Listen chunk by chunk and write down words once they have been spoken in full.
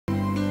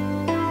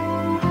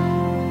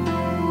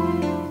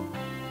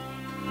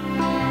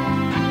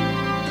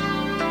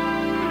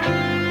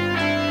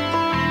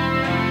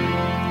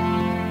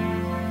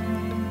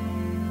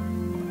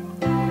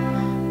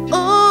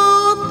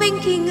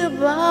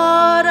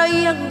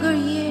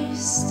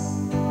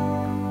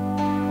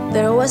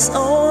was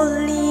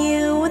only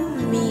you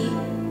and me.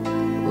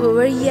 We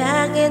were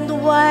young and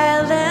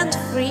wild and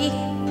free.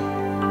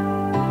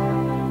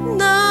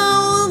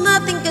 No,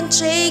 nothing can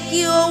take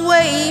you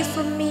away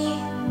from me.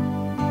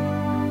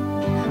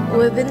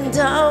 We've been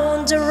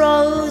down the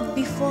road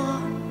before,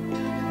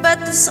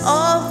 but it's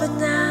over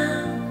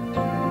now.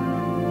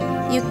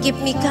 You keep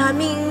me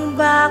coming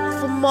back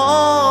for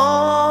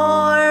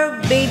more.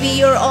 Baby,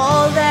 you're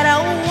all that I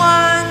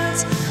want.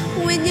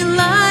 When you're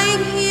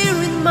lying here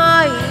in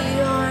my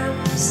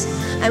arms,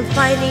 I'm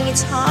finding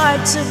it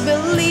hard to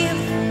believe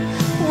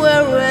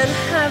we're in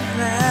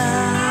heaven.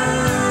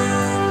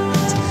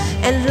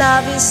 And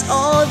love is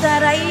all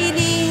that I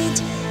need,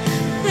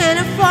 and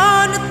I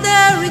found it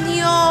there in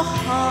your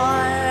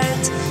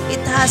heart.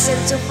 It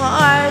hasn't too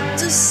hard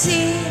to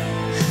see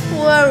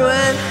we're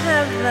in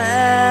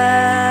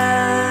heaven.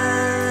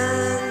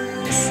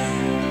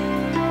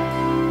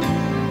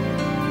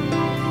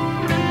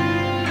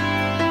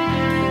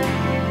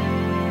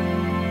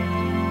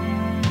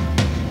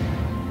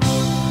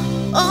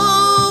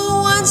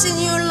 Oh, once in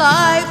your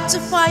life to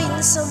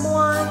find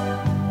someone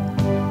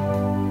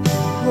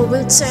who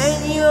will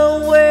turn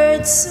your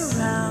words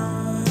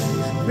around,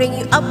 bring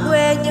you up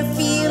when you're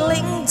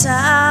feeling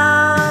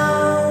down.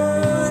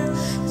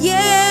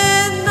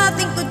 Yeah,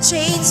 nothing could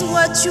change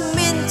what you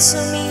mean to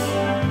me.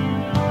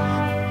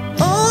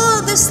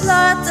 Oh, there's a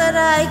lot that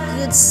I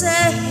could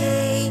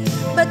say,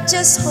 but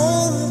just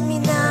hold me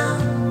now,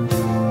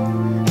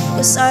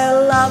 'cause our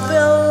love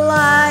will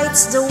light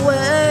the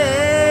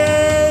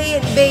way.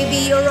 And baby,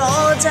 you're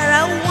all that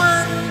I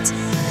want.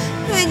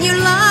 When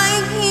you're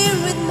lying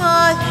here in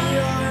my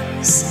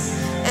arms,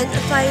 and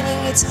I'm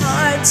finding it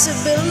hard to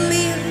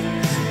believe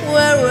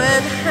we're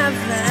in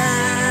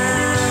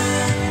heaven.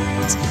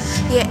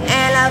 Yeah,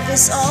 and love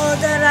is all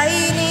that I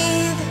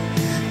need,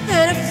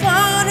 and I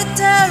found it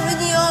there in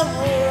your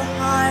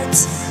heart.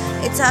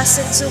 It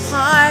hasn't too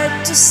hard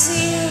to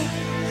see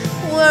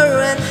we're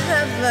in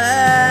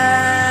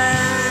heaven.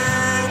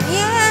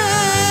 Yeah,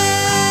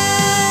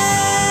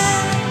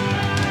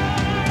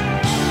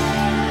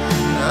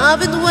 I've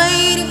been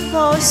waiting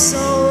for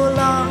so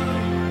long,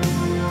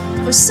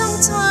 for some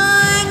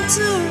time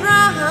to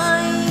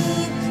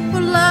ride,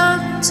 for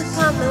love to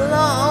come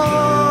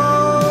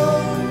along.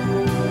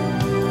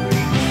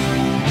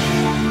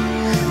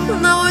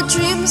 Now our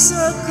dreams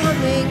are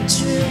coming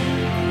true,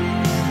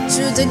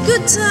 through the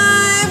good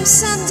times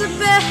and the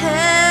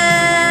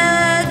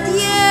bad.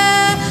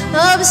 Yeah,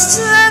 I'll be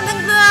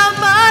standing there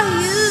by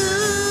you.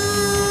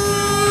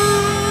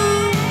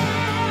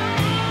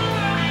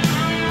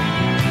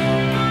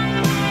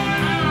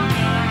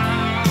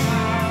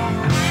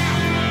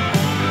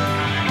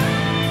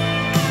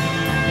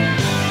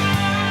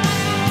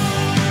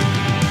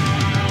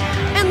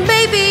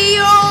 Baby,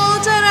 you're all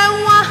that I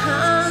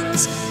want.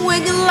 When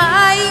you're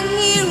lying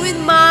here in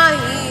my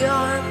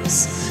arms,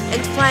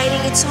 and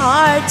finding it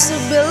hard to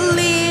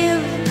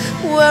believe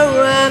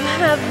we're in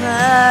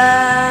heaven.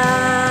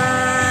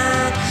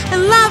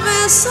 And love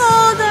is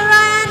all that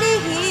I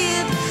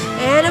need,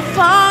 and I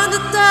found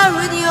it there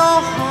in your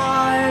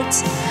heart.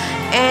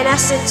 And I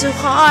said too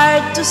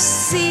hard to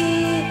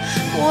see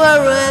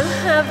we're in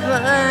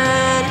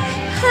heaven,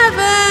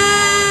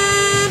 heaven.